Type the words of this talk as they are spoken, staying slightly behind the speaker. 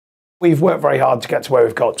We've worked very hard to get to where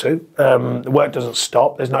we've got to. The work doesn't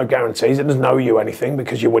stop. There's no guarantees. It doesn't owe you anything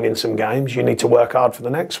because you're winning some games. You need to work hard for the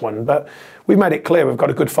next one. But we've made it clear we've got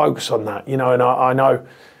a good focus on that. You know, and I know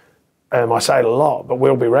I say it a lot, but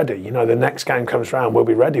we'll be ready. You know, the next game comes around, we'll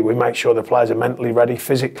be ready. We make sure the players are mentally ready.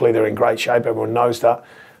 Physically, they're in great shape. Everyone knows that.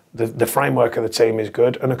 The framework of the team is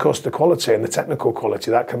good, and of course the quality and the technical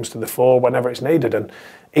quality that comes to the fore whenever it's needed. And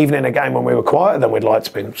even in a game when we were quieter than we'd like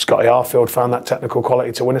to be, Scotty Arfield found that technical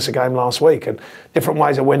quality to win us a game last week. And different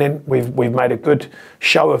ways of winning, we've made a good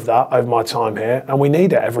show of that over my time here, and we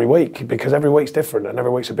need it every week because every week's different and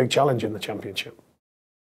every week's a big challenge in the Championship.